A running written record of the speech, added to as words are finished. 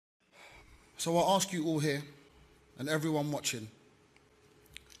So I ask you all here and everyone watching,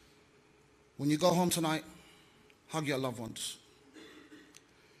 when you go home tonight, hug your loved ones.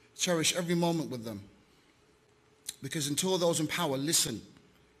 Cherish every moment with them. Because until those in power listen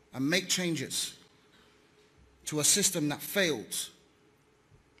and make changes to a system that failed,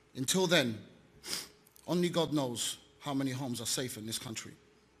 until then, only God knows how many homes are safe in this country.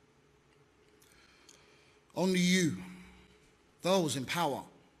 Only you, those in power,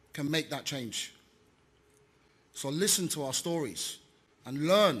 can make that change. So listen to our stories and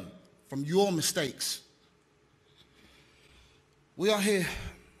learn from your mistakes. We are here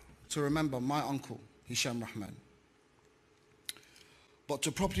to remember my uncle, Hisham Rahman. But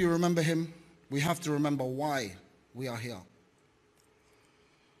to properly remember him, we have to remember why we are here.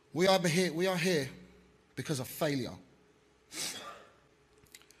 We are here because of failure.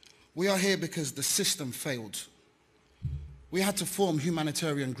 We are here because the system failed. We had to form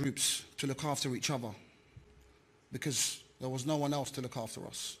humanitarian groups to look after each other because there was no one else to look after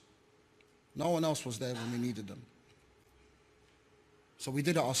us. No one else was there when we needed them. So we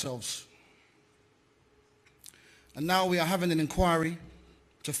did it ourselves. And now we are having an inquiry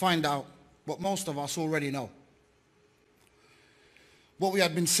to find out what most of us already know. What we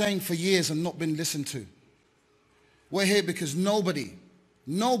had been saying for years and not been listened to. We're here because nobody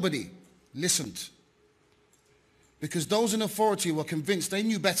listened. Because those in authority were convinced they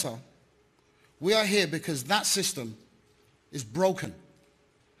knew better. We are here because that system is broken.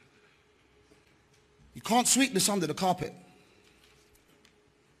 You can't sweep this under the carpet.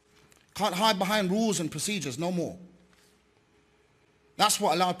 Can't hide behind rules and procedures no more. That's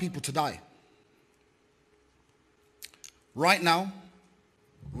what allowed people to die. Right now,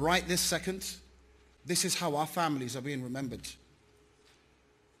 right this second, this is how our families are being remembered.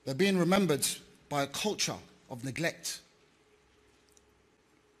 They're being remembered by a culture of neglect.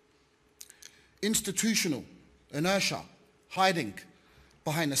 Institutional inertia, hiding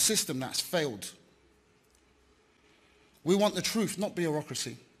behind a system that's failed. We want the truth, not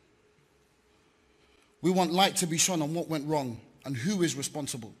bureaucracy. We want light to be shone on what went wrong and who is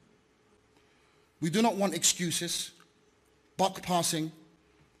responsible. We do not want excuses, buck passing,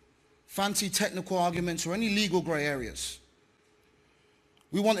 fancy technical arguments, or any legal grey areas.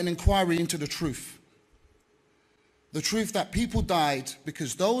 We want an inquiry into the truth. The truth that people died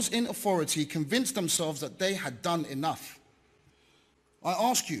because those in authority convinced themselves that they had done enough. I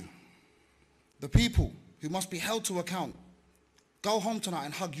ask you, the people who must be held to account, go home tonight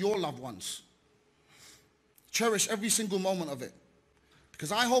and hug your loved ones. Cherish every single moment of it.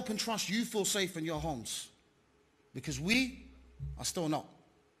 Because I hope and trust you feel safe in your homes. Because we are still not.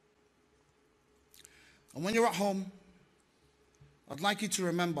 And when you're at home, I'd like you to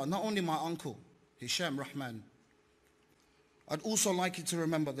remember not only my uncle, Hisham Rahman, I'd also like you to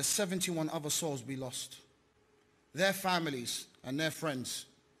remember the 71 other souls we lost, their families and their friends.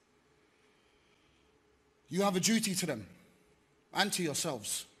 You have a duty to them and to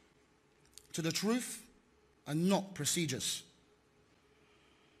yourselves, to the truth and not procedures.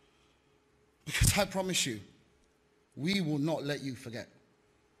 Because I promise you, we will not let you forget.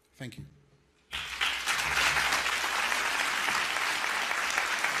 Thank you.